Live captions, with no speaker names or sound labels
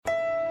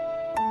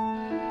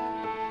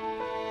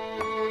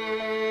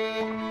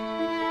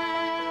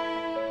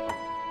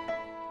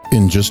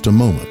In just a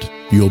moment,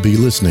 you'll be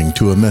listening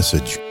to a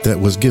message that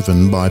was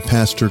given by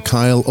Pastor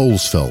Kyle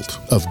Olsfeld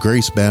of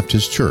Grace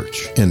Baptist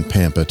Church in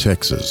Pampa,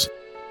 Texas.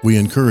 We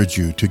encourage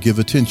you to give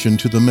attention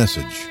to the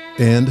message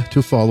and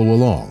to follow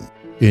along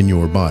in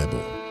your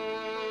Bible.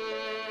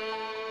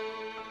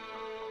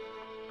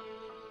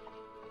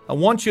 I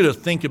want you to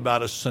think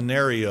about a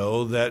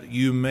scenario that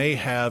you may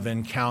have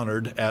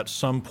encountered at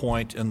some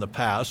point in the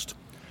past.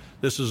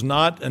 This is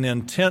not an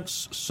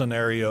intense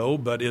scenario,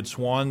 but it's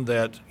one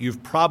that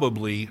you've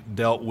probably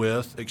dealt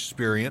with,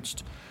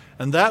 experienced,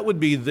 and that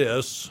would be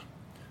this: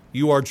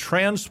 you are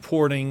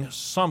transporting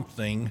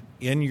something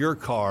in your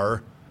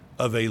car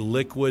of a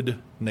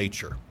liquid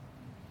nature.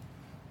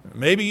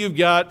 Maybe you've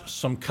got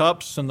some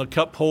cups in the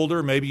cup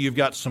holder, maybe you've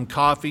got some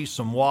coffee,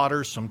 some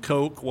water, some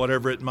Coke,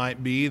 whatever it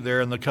might be there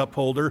in the cup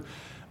holder.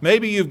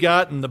 Maybe you've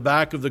got in the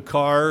back of the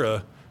car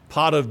a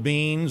pot of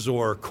beans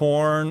or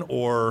corn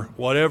or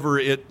whatever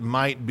it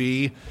might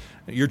be.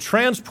 You're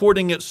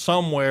transporting it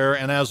somewhere,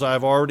 and as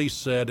I've already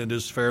said, it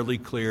is fairly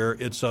clear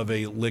it's of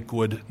a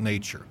liquid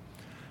nature.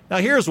 Now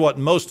here's what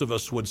most of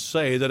us would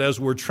say, that as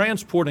we're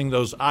transporting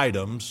those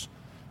items,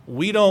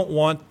 we don't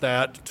want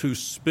that to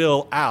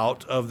spill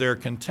out of their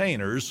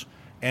containers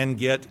and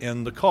get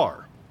in the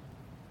car.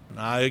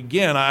 Now,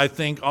 again, I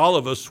think all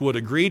of us would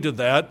agree to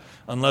that,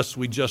 unless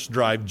we just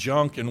drive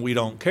junk and we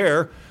don't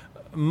care.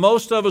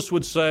 Most of us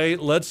would say,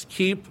 let's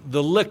keep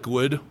the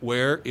liquid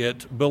where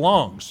it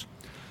belongs.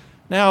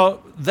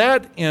 Now,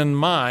 that in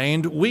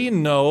mind, we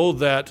know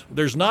that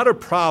there's not a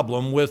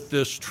problem with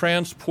this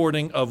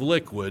transporting of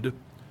liquid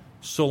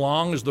so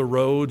long as the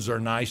roads are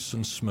nice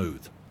and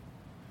smooth.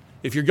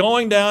 If you're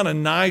going down a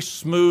nice,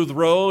 smooth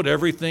road,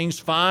 everything's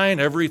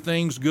fine,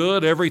 everything's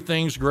good,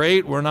 everything's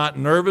great. We're not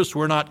nervous,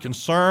 we're not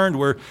concerned,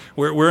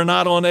 we're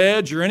not on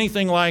edge or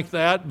anything like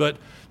that. But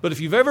if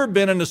you've ever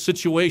been in a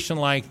situation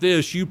like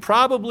this, you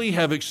probably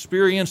have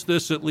experienced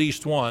this at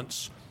least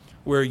once,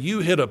 where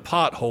you hit a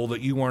pothole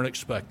that you weren't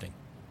expecting.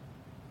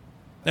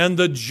 And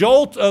the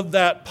jolt of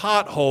that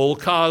pothole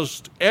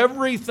caused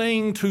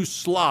everything to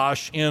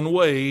slosh in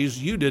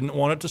ways you didn't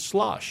want it to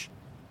slosh.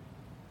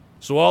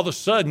 So all of a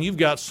sudden, you've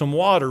got some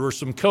water or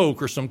some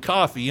Coke or some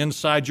coffee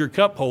inside your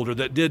cup holder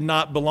that did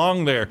not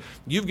belong there.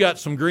 You've got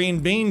some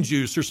green bean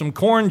juice or some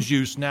corn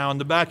juice now in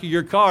the back of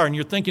your car, and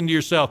you're thinking to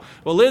yourself,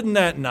 well, isn't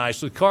that nice?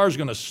 The car's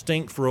going to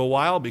stink for a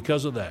while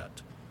because of that.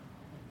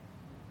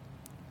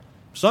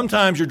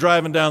 Sometimes you're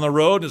driving down the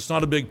road, and it's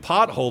not a big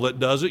pothole that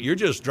does it. You're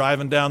just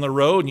driving down the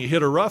road, and you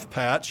hit a rough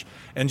patch,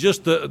 and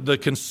just the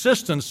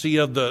consistency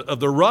of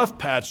the rough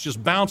patch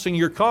just bouncing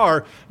your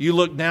car, you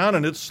look down,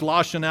 and it's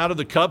sloshing out of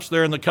the cups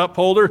there in the cup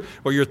holder,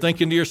 or you're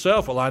thinking to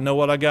yourself, well, I know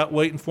what I got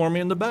waiting for me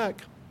in the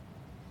back.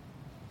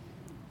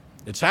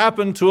 It's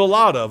happened to a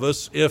lot of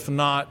us, if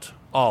not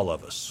all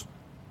of us.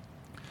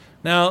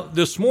 Now,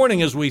 this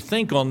morning, as we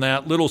think on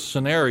that little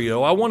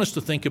scenario, I want us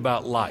to think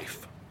about life.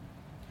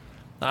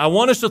 I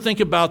want us to think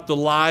about the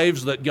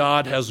lives that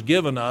God has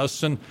given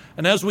us. And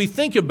as we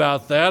think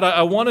about that,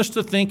 I want us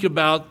to think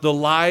about the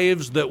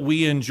lives that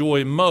we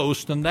enjoy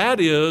most, and that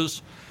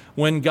is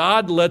when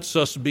God lets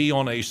us be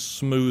on a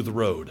smooth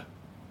road.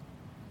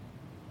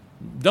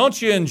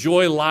 Don't you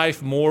enjoy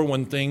life more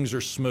when things are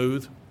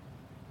smooth?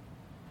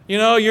 You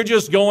know, you're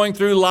just going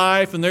through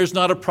life, and there's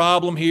not a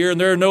problem here,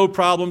 and there are no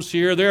problems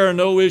here, there are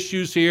no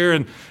issues here.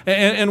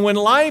 And when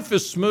life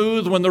is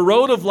smooth, when the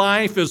road of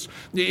life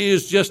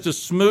is just as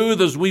smooth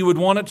as we would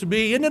want it to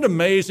be, isn't it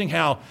amazing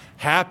how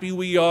happy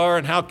we are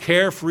and how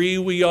carefree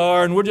we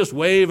are, and we're just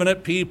waving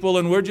at people,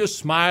 and we're just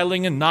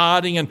smiling and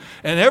nodding, and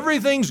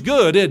everything's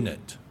good, isn't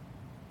it?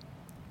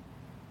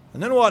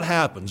 And then what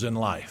happens in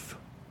life?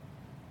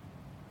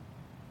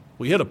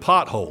 We hit a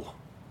pothole.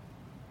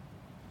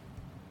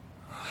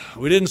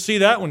 We didn't see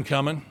that one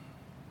coming.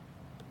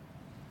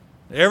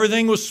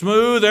 Everything was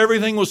smooth,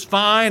 everything was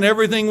fine,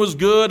 everything was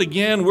good.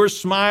 Again, we're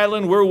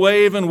smiling, we're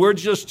waving, we're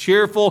just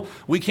cheerful.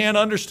 We can't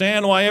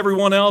understand why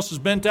everyone else is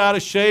bent out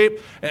of shape.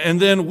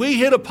 And then we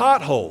hit a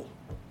pothole,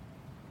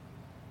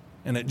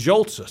 and it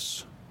jolts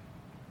us.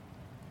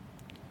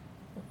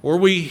 Or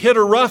we hit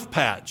a rough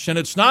patch, and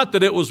it's not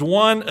that it was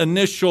one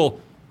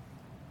initial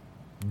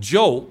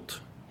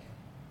jolt.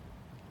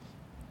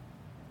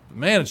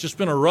 Man, it's just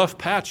been a rough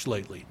patch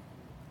lately.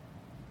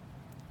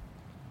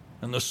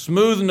 And the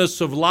smoothness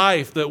of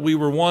life that we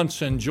were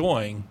once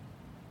enjoying,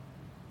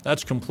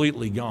 that's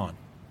completely gone.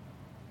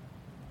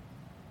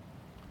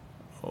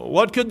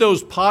 What could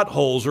those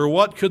potholes or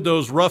what could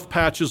those rough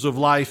patches of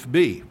life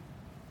be?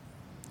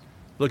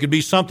 Well, it could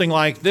be something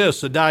like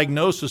this, a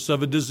diagnosis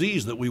of a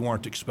disease that we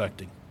weren't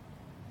expecting.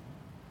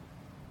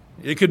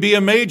 It could be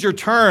a major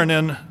turn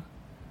in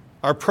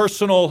our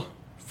personal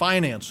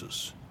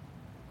finances.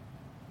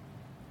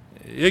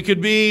 It could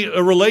be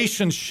a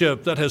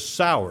relationship that has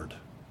soured.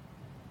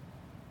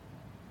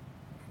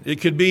 It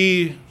could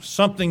be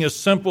something as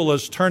simple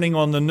as turning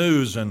on the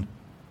news and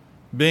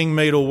being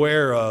made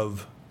aware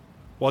of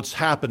what's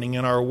happening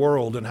in our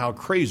world and how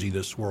crazy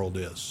this world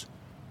is.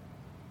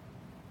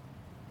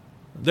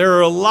 There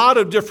are a lot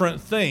of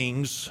different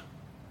things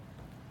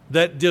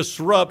that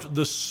disrupt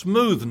the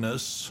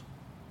smoothness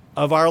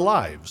of our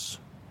lives.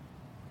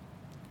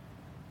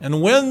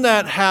 And when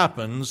that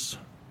happens,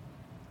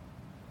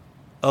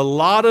 a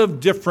lot of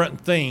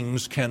different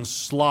things can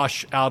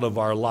slosh out of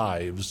our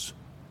lives,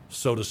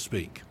 so to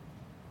speak.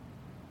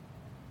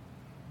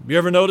 Have you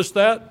ever noticed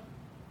that?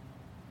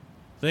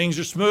 Things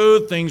are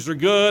smooth, things are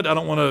good. I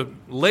don't want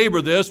to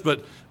labor this,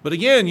 but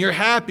again, you're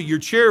happy, you're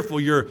cheerful,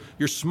 you're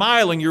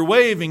smiling, you're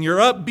waving, you're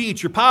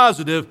upbeat, you're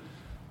positive.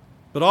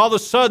 But all of a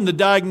sudden the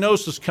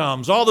diagnosis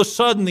comes. All of a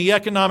sudden the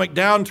economic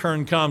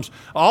downturn comes.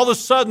 All of a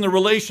sudden the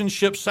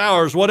relationship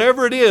sours,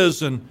 whatever it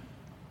is. And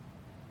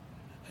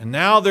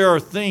now there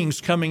are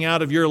things coming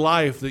out of your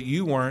life that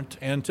you weren't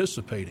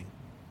anticipating.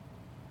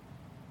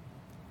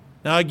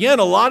 Now again,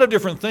 a lot of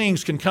different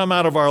things can come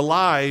out of our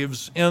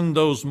lives in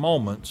those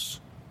moments.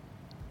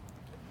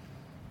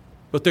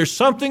 But there's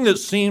something that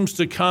seems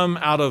to come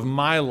out of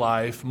my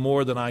life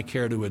more than I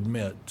care to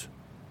admit.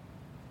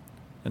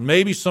 And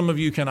maybe some of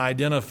you can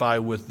identify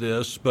with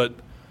this, but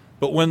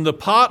when the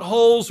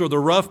potholes or the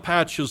rough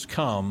patches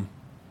come,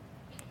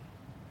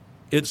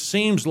 it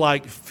seems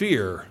like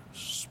fear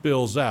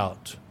spills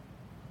out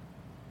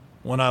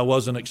when I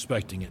wasn't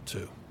expecting it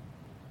to.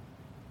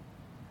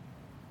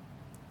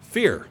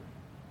 Fear.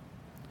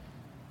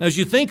 As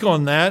you think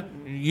on that,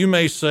 you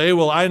may say,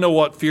 well, I know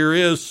what fear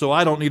is, so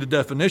I don't need a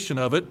definition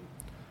of it.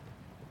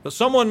 But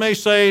someone may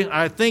say,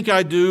 I think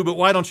I do, but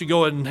why don't you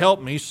go ahead and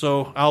help me?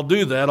 So I'll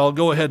do that. I'll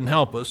go ahead and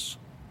help us.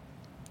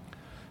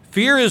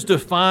 Fear is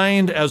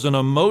defined as an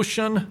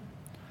emotion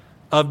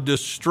of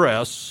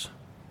distress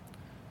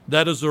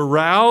that is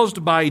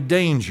aroused by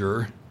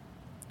danger,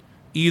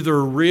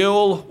 either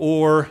real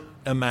or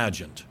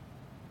imagined.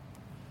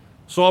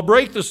 So I'll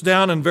break this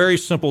down in very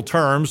simple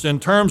terms, in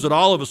terms that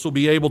all of us will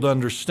be able to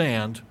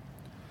understand.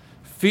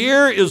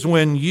 Fear is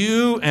when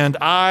you and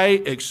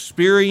I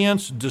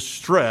experience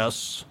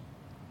distress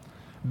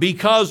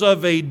because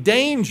of a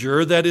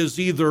danger that is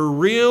either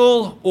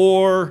real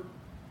or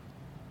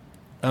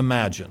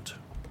imagined.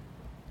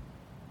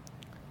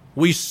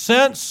 We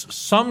sense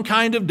some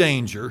kind of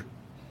danger.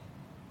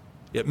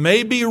 It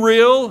may be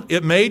real,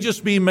 it may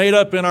just be made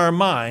up in our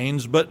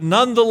minds, but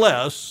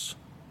nonetheless,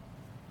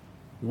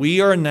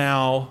 we are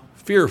now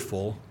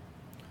fearful.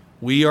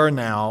 We are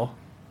now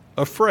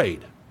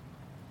afraid.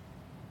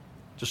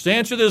 Just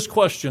answer this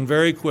question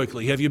very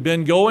quickly. Have you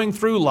been going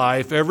through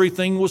life,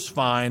 everything was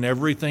fine,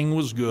 everything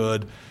was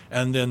good,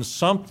 and then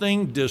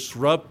something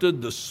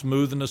disrupted the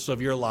smoothness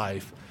of your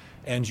life,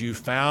 and you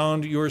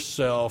found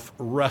yourself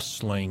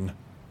wrestling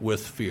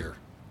with fear?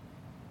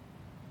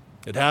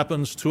 It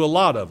happens to a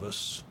lot of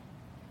us,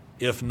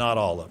 if not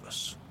all of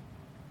us.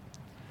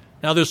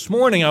 Now, this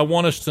morning, I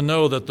want us to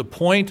know that the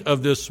point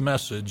of this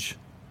message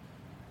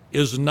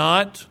is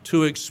not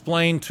to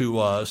explain to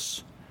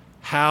us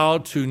how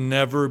to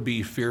never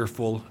be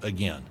fearful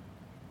again.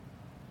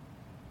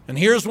 And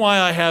here's why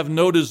I have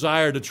no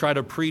desire to try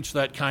to preach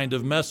that kind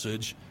of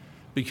message,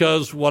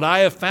 because what I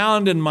have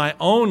found in my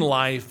own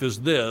life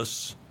is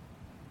this: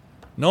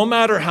 no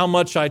matter how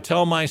much I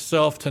tell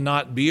myself to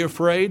not be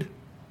afraid,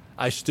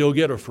 I still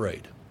get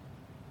afraid.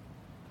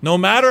 No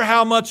matter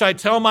how much I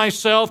tell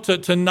myself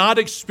to not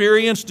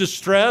experience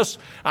distress,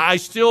 I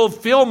still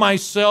feel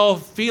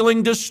myself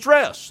feeling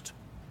distressed.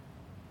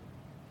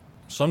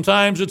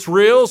 Sometimes it's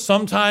real,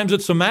 sometimes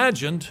it's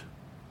imagined.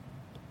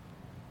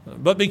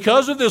 But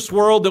because of this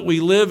world that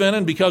we live in,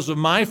 and because of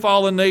my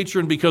fallen nature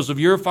and because of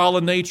your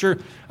fallen nature,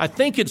 I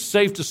think it's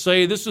safe to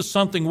say this is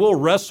something we'll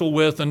wrestle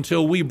with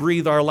until we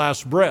breathe our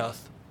last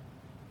breath.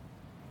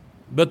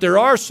 But there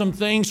are some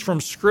things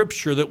from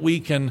Scripture that we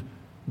can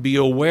be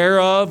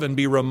aware of and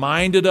be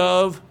reminded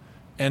of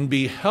and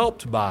be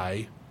helped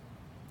by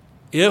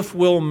if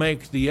we'll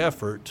make the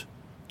effort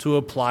to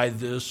apply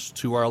this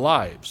to our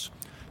lives.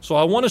 So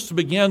I want us to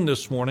begin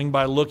this morning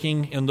by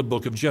looking in the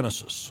book of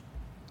Genesis.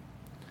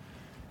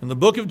 In the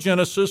book of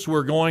Genesis,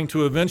 we're going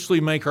to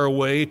eventually make our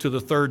way to the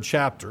 3rd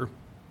chapter.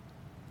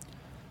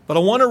 But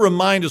I want to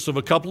remind us of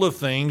a couple of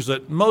things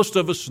that most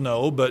of us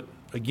know, but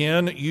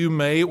again, you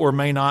may or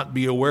may not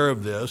be aware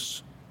of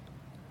this.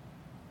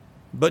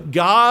 But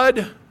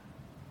God,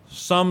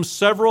 some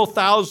several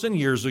thousand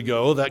years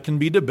ago, that can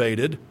be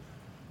debated,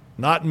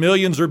 not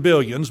millions or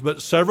billions,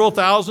 but several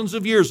thousands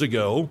of years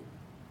ago,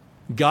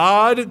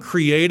 God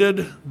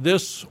created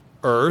this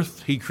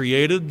earth, He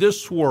created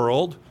this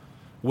world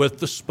with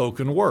the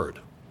spoken word.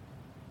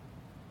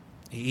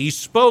 He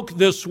spoke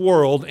this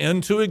world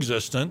into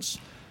existence,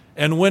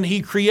 and when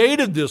He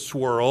created this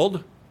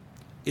world,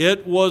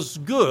 it was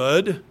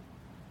good,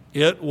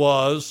 it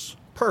was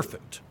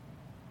perfect.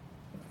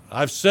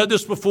 I've said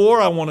this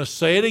before, I want to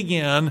say it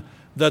again,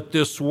 that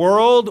this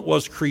world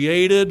was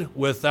created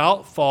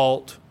without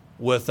fault,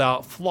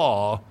 without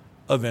flaw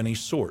of any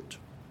sort.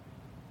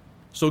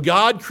 So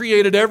God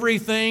created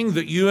everything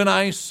that you and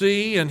I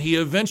see, and He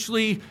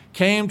eventually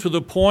came to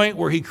the point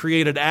where He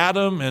created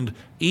Adam, and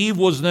Eve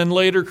was then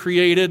later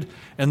created,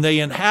 and they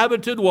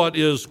inhabited what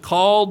is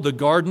called the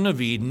Garden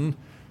of Eden.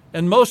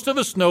 And most of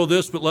us know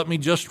this, but let me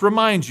just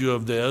remind you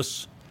of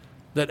this.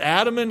 that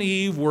Adam and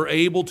Eve were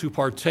able to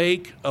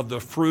partake of the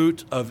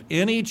fruit of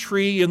any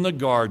tree in the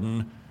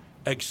garden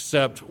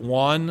except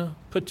one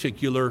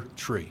particular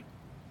tree.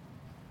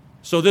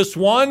 So this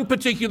one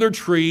particular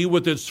tree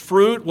with its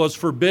fruit was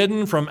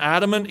forbidden from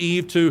Adam and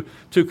Eve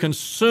to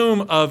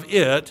consume of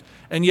it,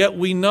 and yet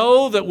we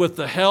know that with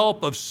the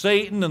help of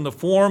Satan in the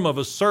form of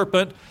a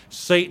serpent,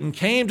 Satan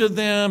came to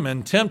them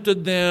and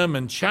tempted them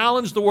and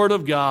challenged the Word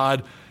of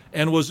God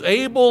and was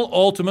able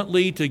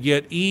ultimately to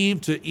get Eve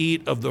to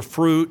eat of the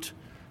fruit,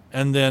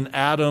 and then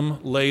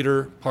Adam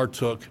later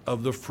partook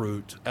of the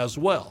fruit as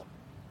well.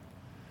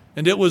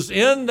 And it was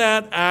in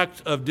that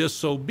act of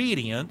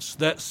disobedience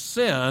that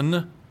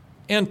sin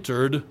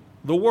entered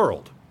the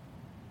world.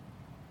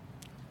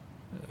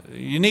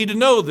 You need to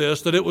know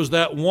this, that it was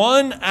that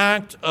one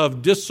act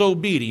of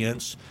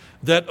disobedience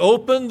that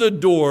opened the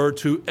door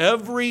to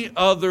every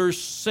other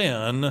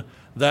sin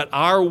that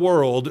our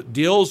world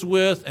deals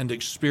with and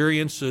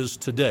experiences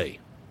today.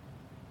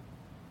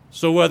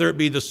 So whether it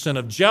be the sin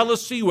of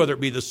jealousy, whether it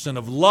be the sin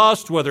of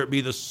lust, whether it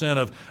be the sin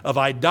of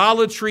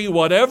idolatry,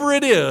 whatever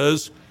it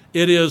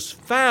is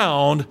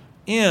found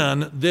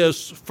in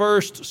this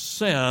first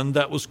sin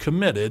that was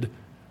committed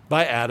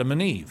by Adam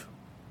and Eve.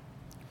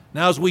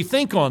 Now, as we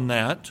think on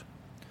that,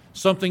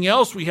 something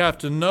else we have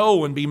to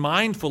know and be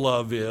mindful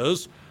of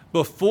is,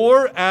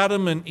 before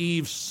Adam and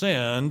Eve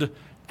sinned,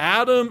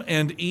 Adam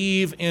and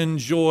Eve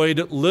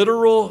enjoyed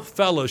literal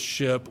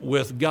fellowship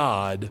with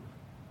God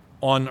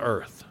on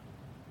earth.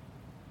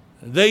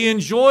 They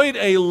enjoyed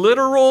a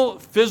literal,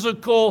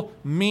 physical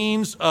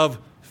means of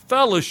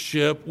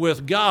fellowship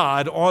with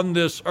God on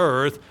this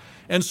earth.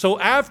 And so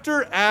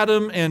after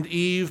Adam and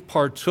Eve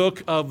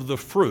partook of the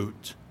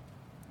fruit,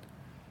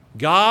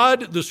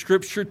 God, the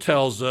Scripture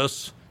tells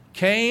us,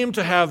 came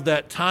to have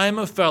that time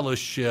of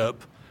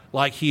fellowship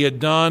like he had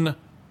done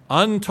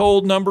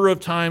untold number of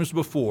times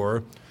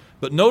before.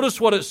 But notice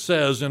what it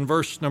says in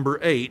verse number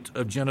 8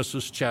 of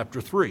Genesis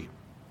chapter 3.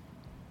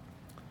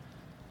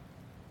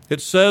 It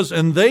says,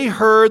 "And they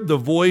heard the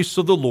voice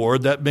of the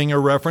Lord," that being a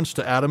reference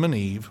to Adam and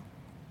Eve.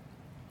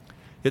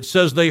 It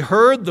says, "They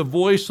heard the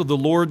voice of the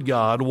Lord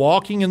God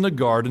walking in the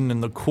garden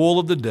in the cool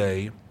of the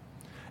day,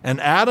 and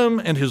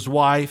Adam and his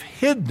wife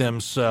hid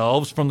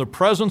themselves from the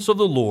presence of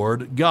the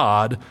Lord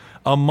God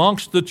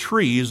amongst the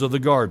trees of the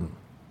garden.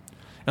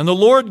 And the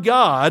Lord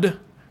God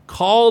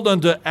called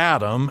unto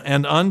Adam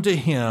and unto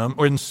him,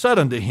 and said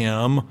unto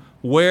him,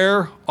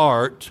 Where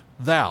art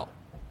thou?"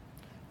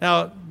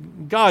 Now,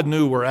 God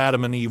knew where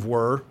Adam and Eve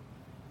were.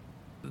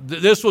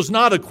 This was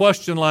not a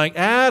question like,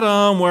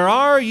 "Adam, where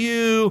are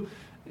you?"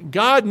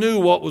 God knew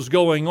what was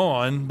going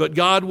on, but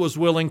God was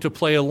willing to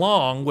play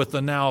along with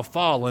the now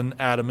fallen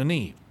Adam and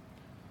Eve.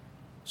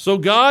 So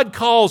God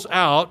calls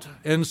out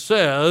and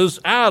says,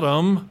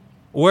 "Adam,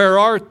 where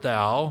art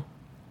thou?"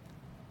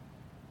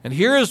 And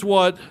here is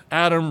what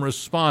Adam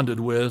responded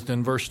with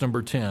in verse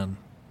number 10.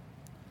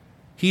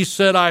 He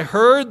said, "I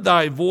heard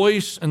thy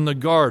voice in the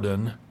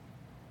garden,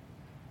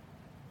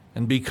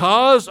 and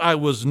because I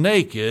was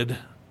naked,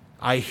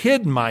 I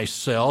hid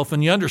myself."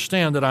 And you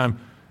understand that I'm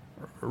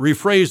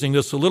rephrasing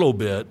this a little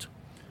bit.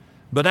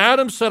 But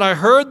Adam said, "I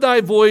heard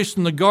thy voice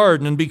in the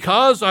garden, and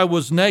because I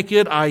was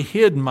naked, I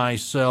hid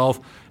myself."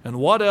 And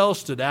what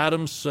else did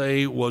Adam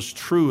say was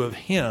true of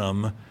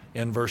him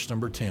in verse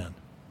number 10?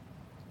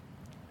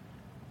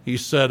 He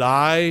said,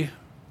 "I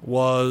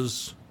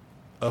was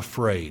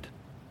afraid."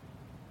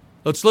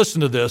 Let's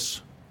listen to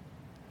this.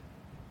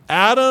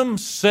 Adam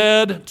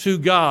said to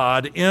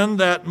God in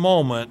that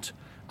moment,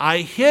 "I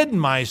hid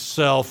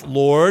myself,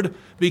 Lord,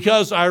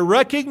 because I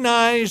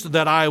recognized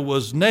that I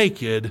was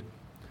naked,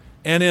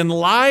 and in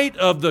light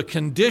of the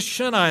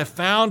condition I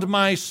found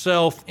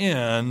myself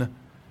in,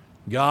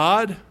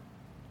 God,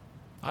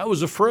 I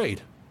was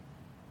afraid.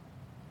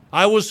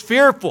 I was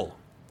fearful.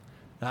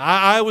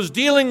 I was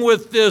dealing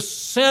with this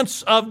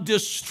sense of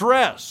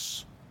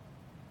distress.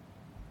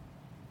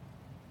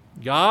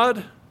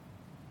 God,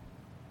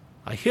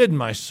 I hid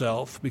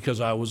myself because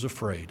I was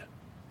afraid."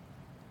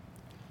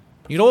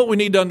 You know what we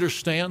need to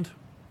understand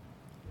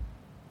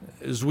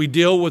as we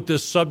deal with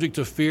this subject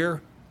of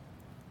fear?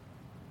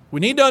 We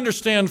need to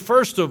understand,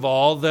 first of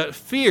all, that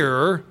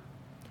fear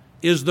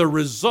is the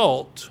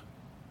result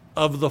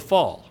of the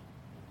fall.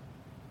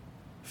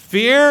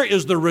 Fear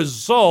is the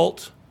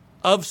result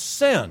of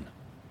sin.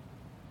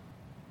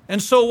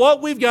 And so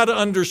what we've got to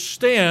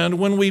understand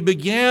when we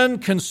begin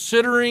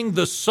considering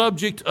the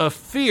subject of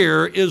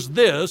fear is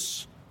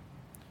this: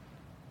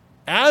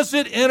 as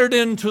it entered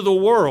into the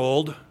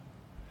world,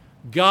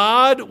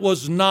 God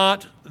was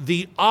not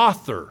the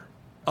author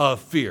of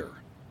fear.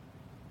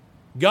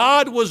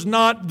 God was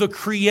not the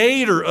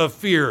creator of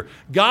fear.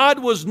 God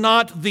was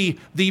not the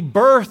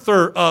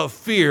birther of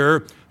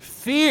fear.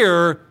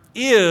 Fear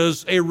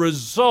is a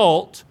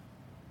result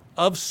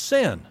of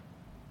sin.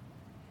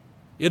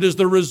 It is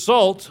the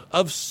result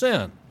of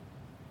sin.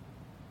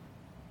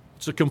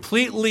 It's a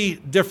completely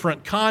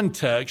different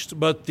context,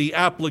 but the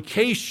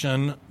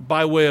application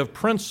by way of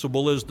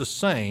principle is the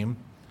same.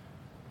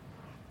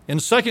 In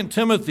 2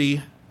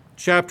 Timothy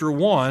chapter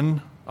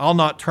 1, I'll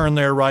not turn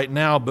there right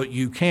now, but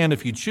you can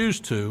if you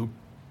choose to.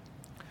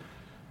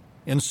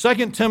 In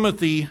 2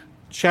 Timothy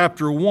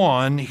chapter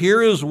 1,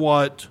 here is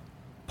what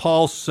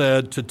Paul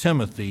said to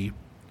Timothy.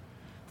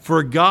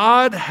 For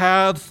God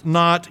hath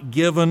not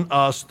given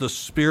us the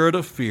spirit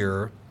of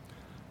fear,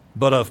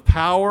 but of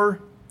power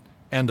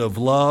and of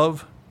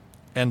love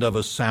and of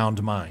a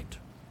sound mind.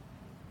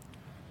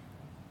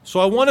 So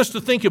I want us to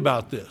think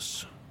about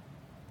this.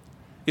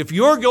 If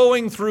you're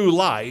going through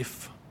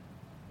life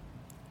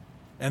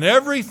and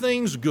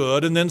everything's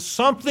good, and then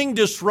something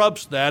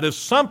disrupts that, if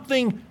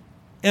something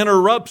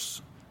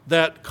interrupts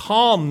that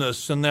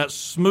calmness and that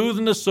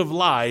smoothness of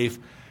life,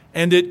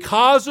 and it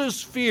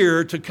causes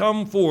fear to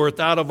come forth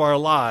out of our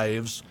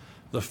lives,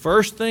 the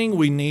first thing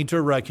we need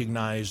to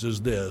recognize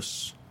is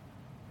this: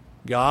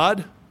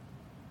 God,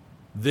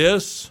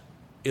 this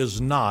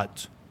is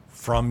not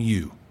from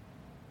you.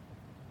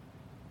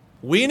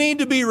 We need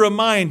to be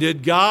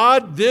reminded,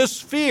 God,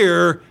 this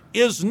fear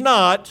is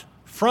not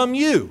from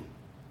you.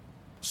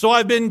 So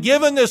I've been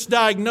given this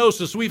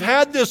diagnosis. We've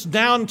had this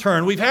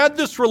downturn. We've had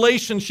this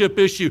relationship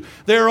issue.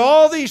 There are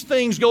all these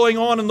things going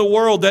on in the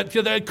world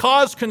that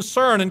cause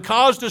concern and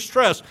cause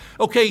distress.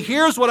 Okay,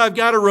 here's what I've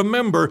got to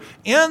remember.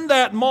 In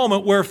that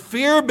moment where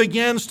fear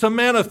begins to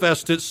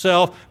manifest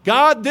itself,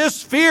 God,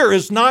 this fear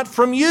is not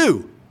from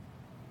you.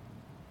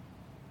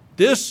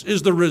 This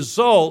is the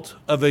result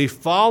of a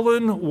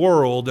fallen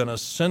world and a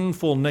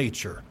sinful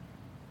nature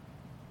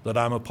that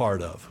I'm a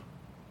part of.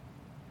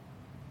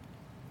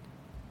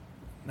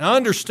 Now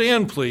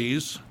understand,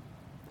 please,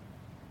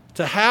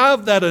 to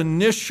have that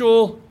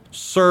initial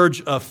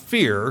surge of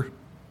fear,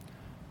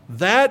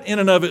 that in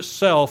and of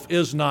itself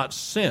is not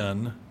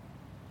sin.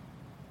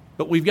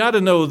 But we've got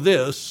to know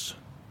this,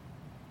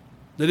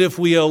 that if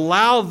we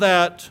allow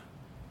that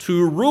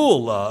to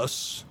rule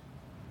us,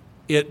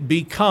 it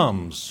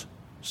becomes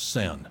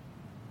sin.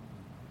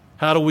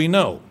 How do we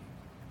know?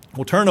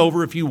 Well, turn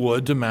over, if you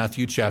would, to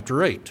Matthew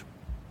chapter 8.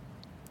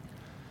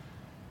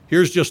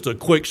 Here's just a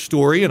quick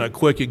story and a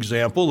quick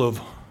example of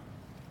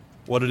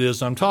what it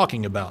is I'm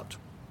talking about.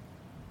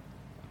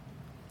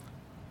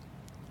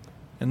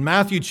 In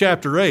Matthew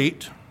chapter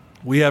 8,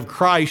 we have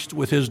Christ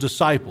with his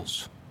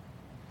disciples.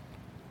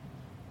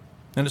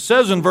 And it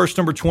says in verse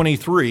number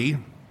 23,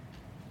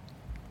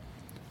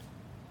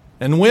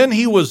 and when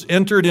he was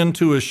entered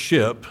into a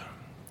ship,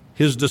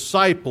 his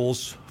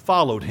disciples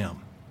followed him.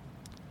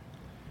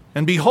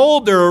 And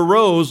behold, there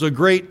arose a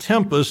great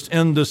tempest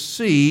in the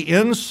sea,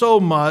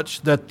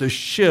 insomuch that the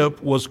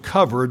ship was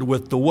covered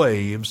with the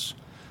waves,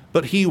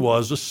 but he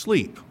was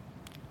asleep.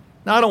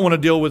 Now, I don't want to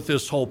deal with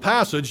this whole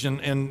passage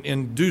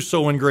and do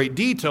so in great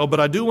detail, but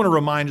I do want to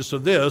remind us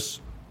of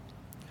this.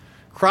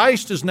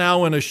 Christ is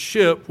now in a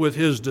ship with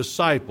his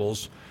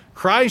disciples.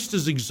 Christ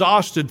is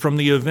exhausted from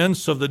the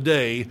events of the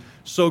day,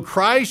 so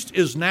Christ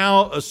is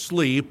now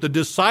asleep. The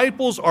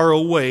disciples are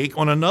awake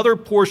on another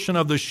portion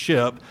of the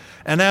ship,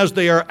 and as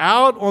they are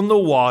out on the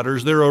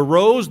waters, there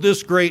arose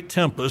this great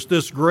tempest,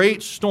 this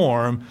great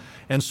storm.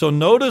 And so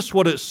notice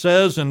what it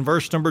says in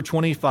verse number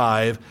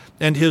 25,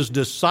 and his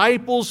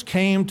disciples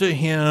came to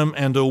him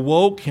and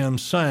awoke him,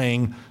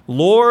 saying,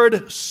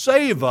 Lord,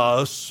 save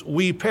us,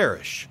 we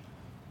perish.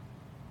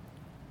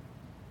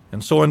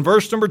 And so in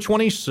verse number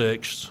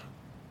 26,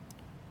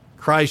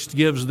 Christ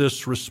gives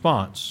this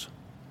response.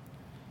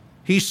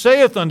 He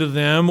saith unto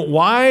them,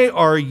 Why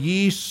are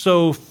ye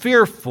so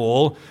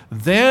fearful?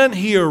 Then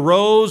he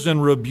arose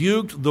and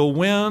rebuked the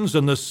winds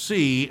and the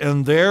sea,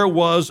 and there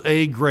was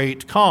a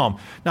great calm.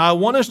 Now I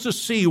want us to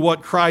see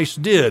what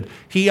Christ did.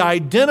 He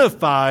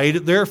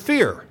identified their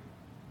fear.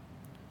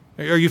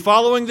 Are you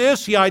following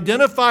this? He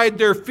identified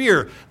their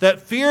fear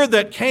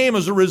that came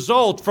as a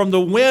result from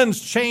the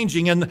winds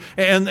changing and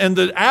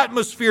the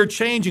atmosphere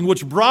changing,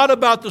 which brought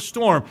about the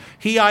storm.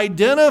 He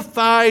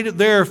identified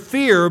their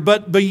fear,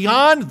 but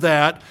beyond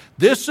that,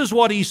 this is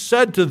what he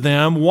said to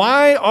them,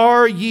 Why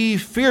are ye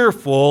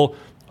fearful,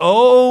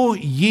 O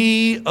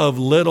ye of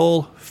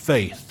little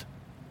faith?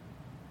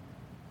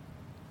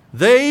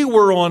 They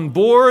were on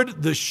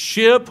board the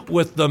ship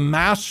with the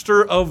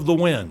master of the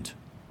wind.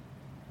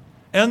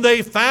 And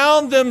they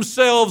found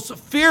themselves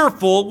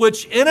fearful,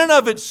 which in and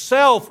of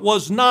itself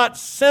was not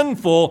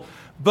sinful.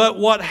 But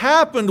what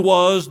happened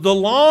was, the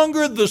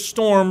longer the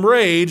storm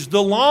raged,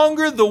 the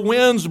longer the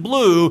winds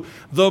blew,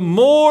 the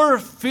more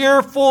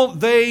fearful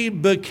they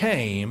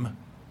became,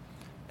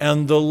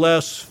 and the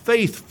less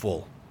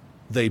faithful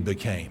they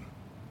became.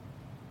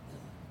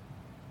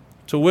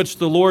 To which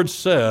the Lord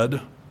said,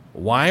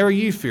 Why are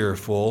ye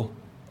fearful,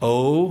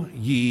 O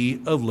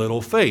ye of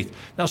little faith?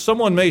 Now,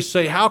 someone may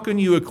say, how can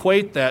you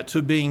equate that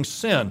to being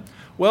sin?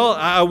 Well,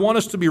 I want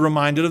us to be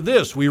reminded of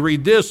this. We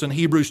read this in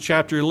Hebrews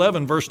chapter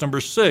 11, verse number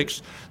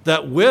 6,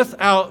 that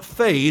without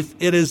faith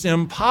it is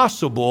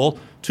impossible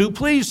to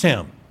please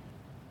him.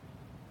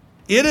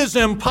 It is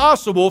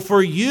impossible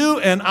for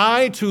you and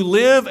I to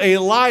live a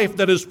life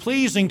that is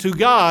pleasing to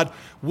God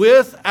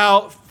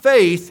without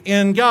faith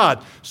in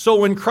God. So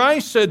when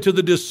Christ said to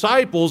the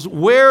disciples,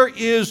 "Where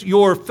is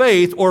your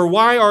faith?" or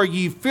 "Why are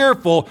ye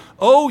fearful,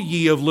 O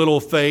ye of little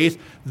faith?"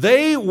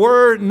 they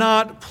were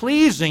not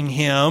pleasing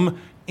him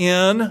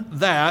in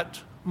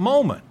that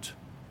moment.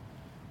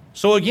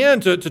 So again,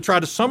 to try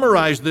to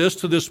summarize this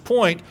to this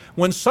point,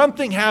 when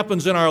something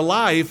happens in our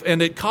life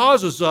and it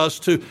causes us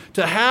to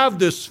have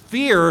this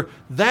fear,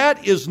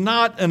 that is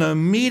not an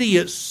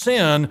immediate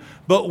sin,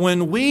 but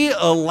when we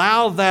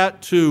allow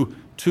that to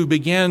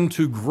begin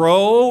to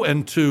grow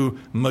and to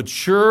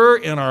mature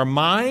in our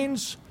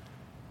minds,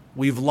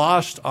 we've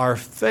lost our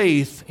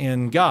faith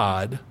in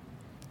God,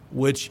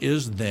 which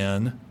is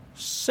then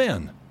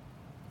sin.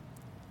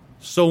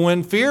 So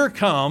when fear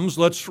comes,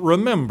 let's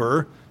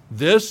remember,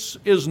 this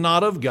is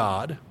not of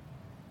God,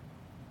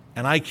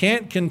 and I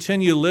can't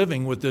continue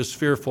living with this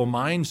fearful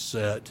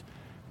mindset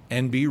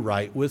and be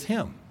right with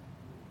Him.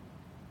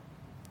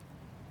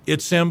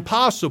 It's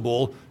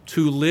impossible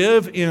to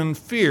live in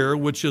fear,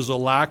 which is a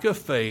lack of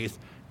faith,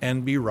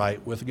 and be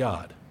right with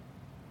God.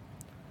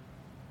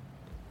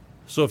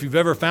 So if you've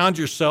ever found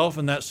yourself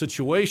in that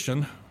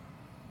situation,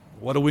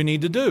 what do we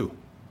need to do?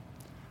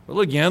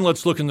 Well, again,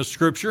 let's look in the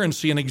Scripture and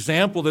see an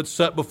example that's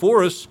set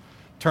before us.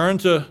 Turn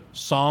to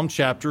Psalm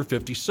chapter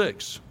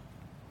 56.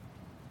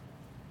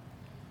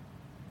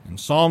 In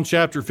Psalm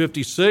chapter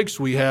 56,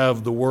 we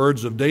have the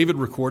words of David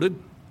recorded.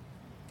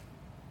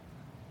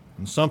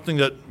 And something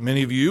that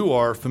many of you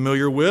are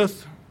familiar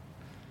with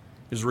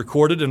is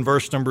recorded in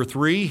verse number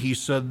 3. He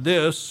said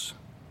this,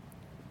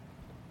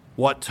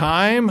 "What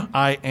time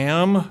I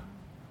am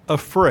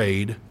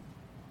afraid,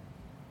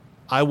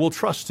 I will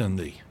trust in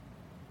thee."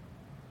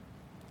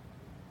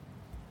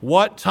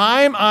 What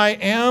time I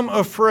am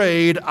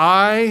afraid,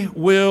 I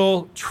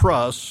will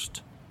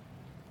trust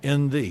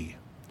in thee.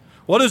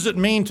 What does it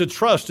mean to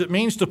trust? It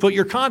means to put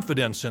your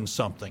confidence in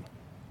something.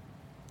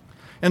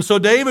 And so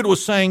David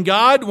was saying,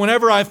 God,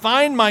 whenever I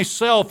find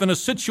myself in a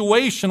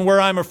situation where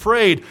I'm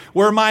afraid,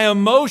 where my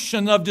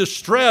emotion of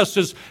distress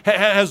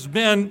has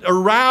been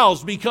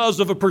aroused because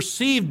of a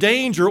perceived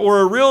danger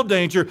or a real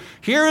danger,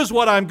 here's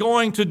what I'm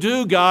going to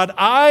do, God.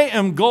 I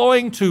am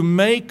going to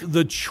make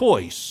the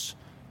choice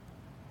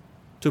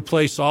to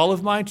place all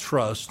of my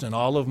trust and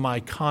all of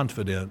my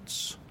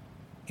confidence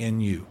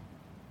in you.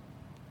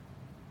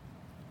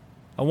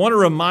 I want to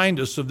remind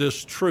us of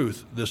this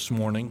truth this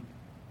morning,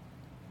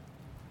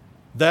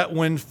 that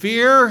when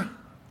fear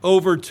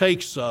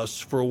overtakes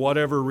us for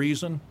whatever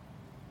reason,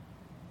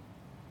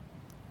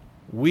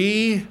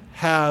 we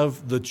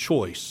have the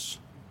choice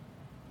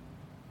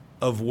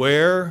of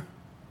where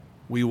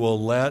we will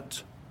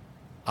let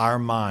our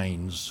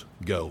minds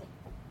go.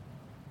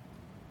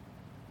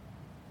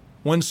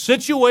 When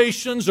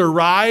situations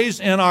arise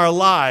in our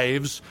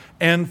lives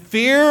and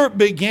fear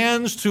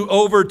begins to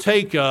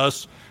overtake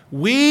us,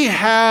 we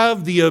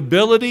have the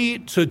ability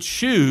to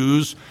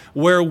choose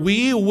where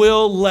we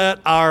will let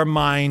our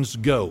minds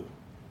go.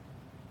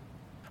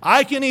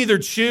 I can either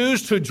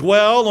choose to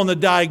dwell on the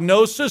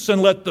diagnosis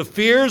and let the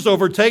fears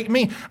overtake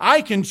me.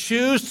 I can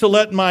choose to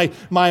let my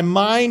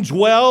mind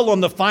dwell on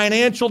the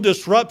financial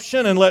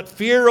disruption and let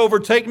fear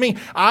overtake me.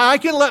 I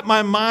can let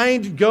my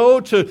mind go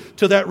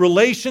to that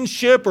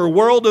relationship or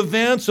world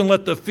events and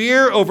let the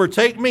fear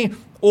overtake me.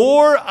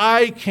 Or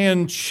I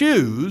can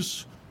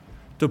choose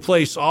to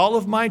place all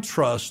of my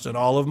trust and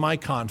all of my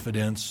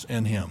confidence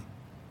in Him.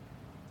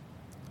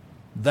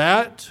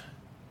 That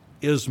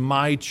is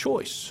my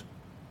choice.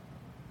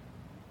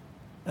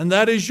 And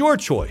that is your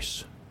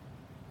choice.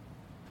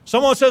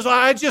 Someone says,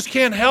 I just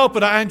can't help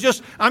it. I'm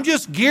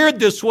just geared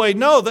this way.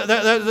 No,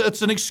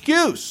 that's an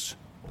excuse.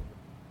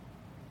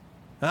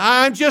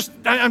 I'm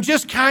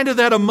just kind of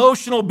that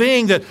emotional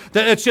being that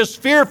it's just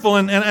fearful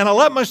and I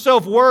let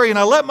myself worry and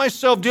I let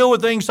myself deal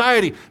with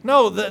anxiety.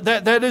 No,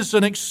 that is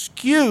an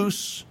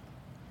excuse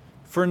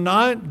for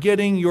not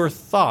getting your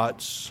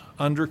thoughts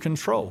under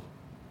control.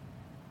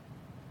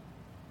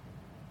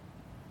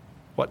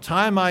 What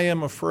time I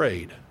am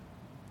afraid,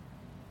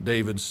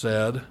 David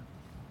said,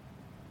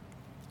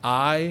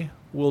 I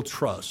will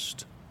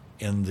trust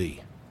in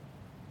thee.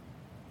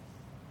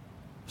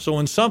 So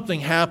when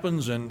something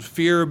happens and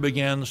fear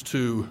begins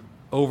to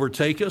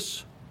overtake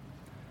us,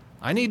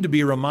 I need to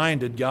be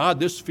reminded, God,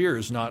 this fear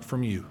is not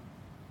from you.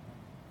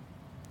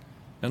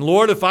 And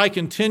Lord, if I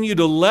continue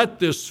to let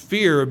this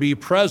fear be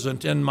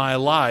present in my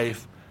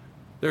life,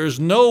 there's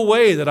no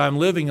way that I'm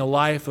living a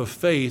life of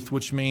faith,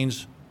 which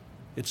means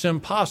it's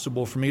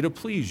impossible for me to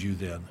please you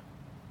then.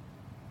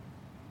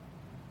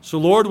 So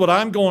Lord, what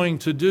I'm going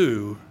to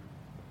do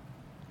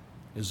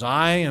is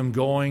I am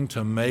going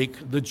to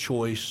make the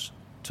choice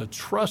to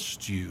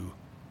trust you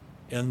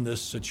in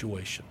this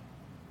situation.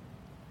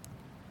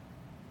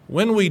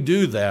 When we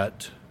do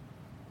that,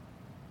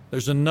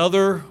 there's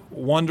another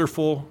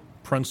wonderful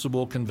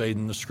principle conveyed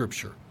in the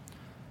Scripture.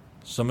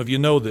 Some of you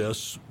know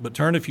this, but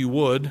turn, if you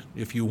would,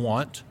 if you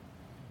want,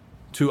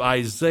 to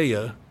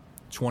Isaiah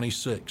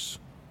 26.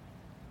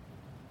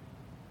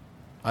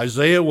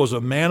 Isaiah was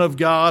a man of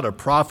God, a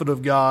prophet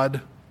of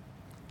God,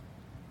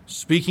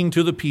 speaking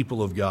to the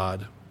people of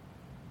God.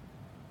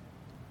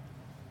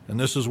 And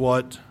this is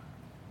what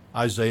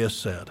Isaiah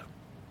said.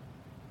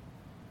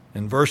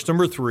 In verse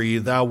number 3,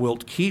 thou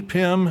wilt keep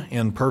him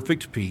in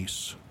perfect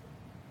peace,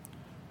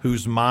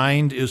 whose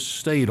mind is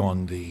stayed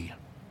on thee,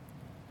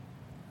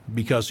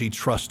 because he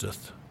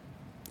trusteth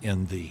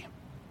in thee.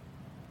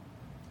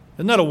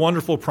 Isn't that a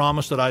wonderful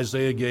promise that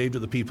Isaiah gave to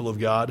the people of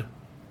God?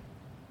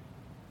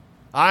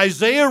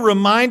 Isaiah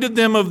reminded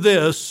them of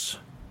this.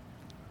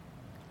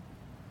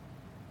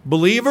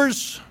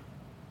 Believers,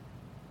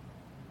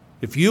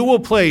 if you will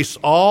place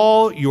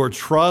all your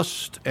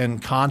trust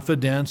and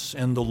confidence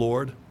in the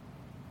Lord,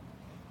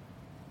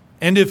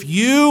 and if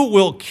you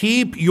will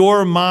keep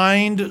your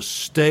mind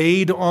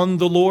stayed on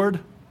the Lord,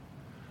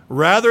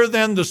 rather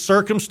than the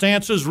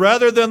circumstances,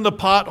 rather than the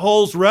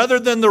potholes, rather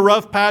than the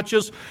rough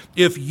patches,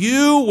 if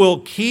you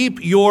will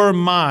keep your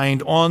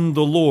mind on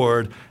the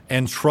Lord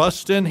and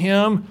trust in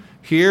Him,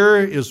 here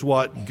is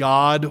what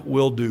God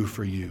will do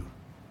for you.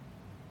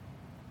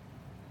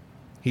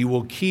 He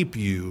will keep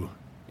you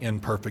in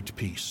perfect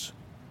peace.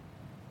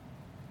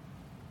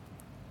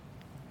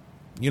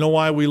 You know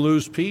why we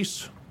lose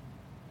peace?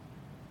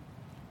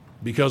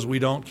 Because we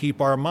don't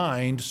keep our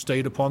mind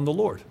stayed upon the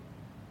Lord.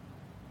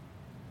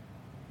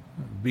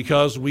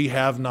 Because we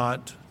have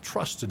not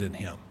trusted in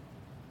Him.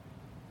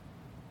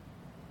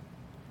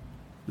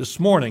 This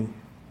morning,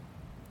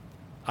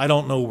 I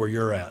don't know where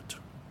you're at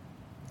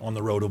on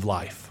the road of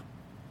life.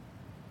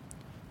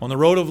 On the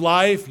road of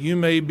life, you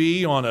may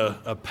be on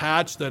a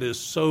patch that is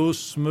so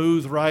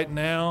smooth right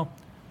now,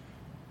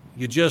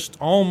 you just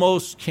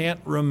almost can't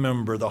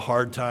remember the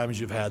hard times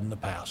you've had in the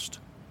past.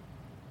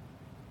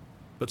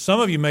 But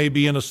some of you may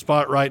be in a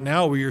spot right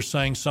now where you're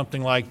saying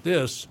something like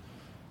this: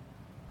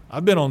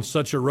 I've been on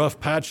such a rough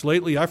patch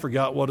lately, I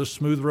forgot what a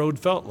smooth road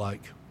felt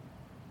like.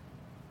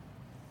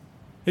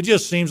 It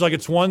just seems like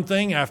it's one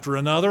thing after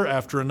another,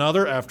 after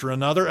another, after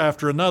another,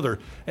 after another.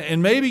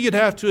 And maybe you'd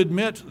have to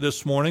admit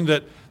this morning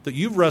that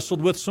you've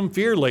wrestled with some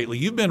fear lately.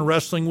 You've been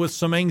wrestling with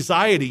some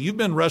anxiety. You've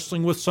been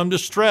wrestling with some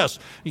distress.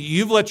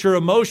 You've let your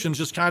emotions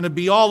just kind of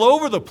be all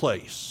over the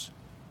place.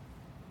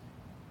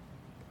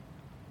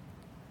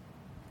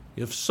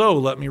 If so,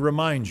 let me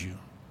remind you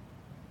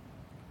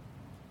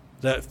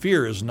that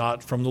fear is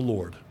not from the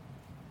Lord.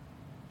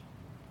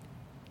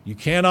 You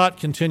cannot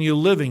continue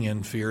living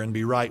in fear and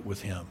be right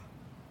with Him.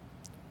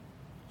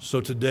 So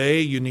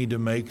today you need to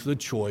make the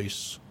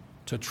choice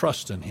to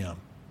trust in Him.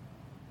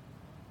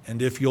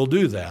 And if you'll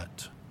do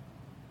that,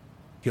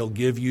 He'll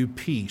give you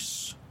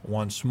peace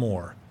once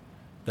more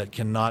that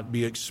cannot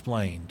be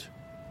explained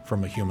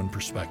from a human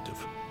perspective.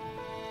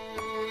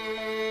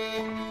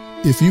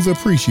 If you've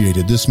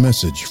appreciated this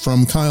message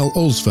from Kyle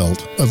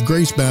Olsfelt of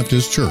Grace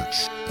Baptist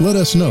Church, let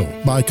us know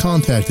by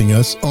contacting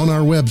us on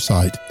our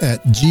website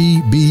at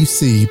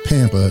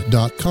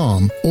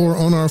gbcpampa.com or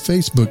on our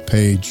Facebook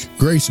page,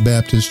 Grace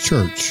Baptist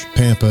Church,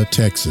 Pampa,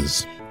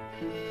 Texas.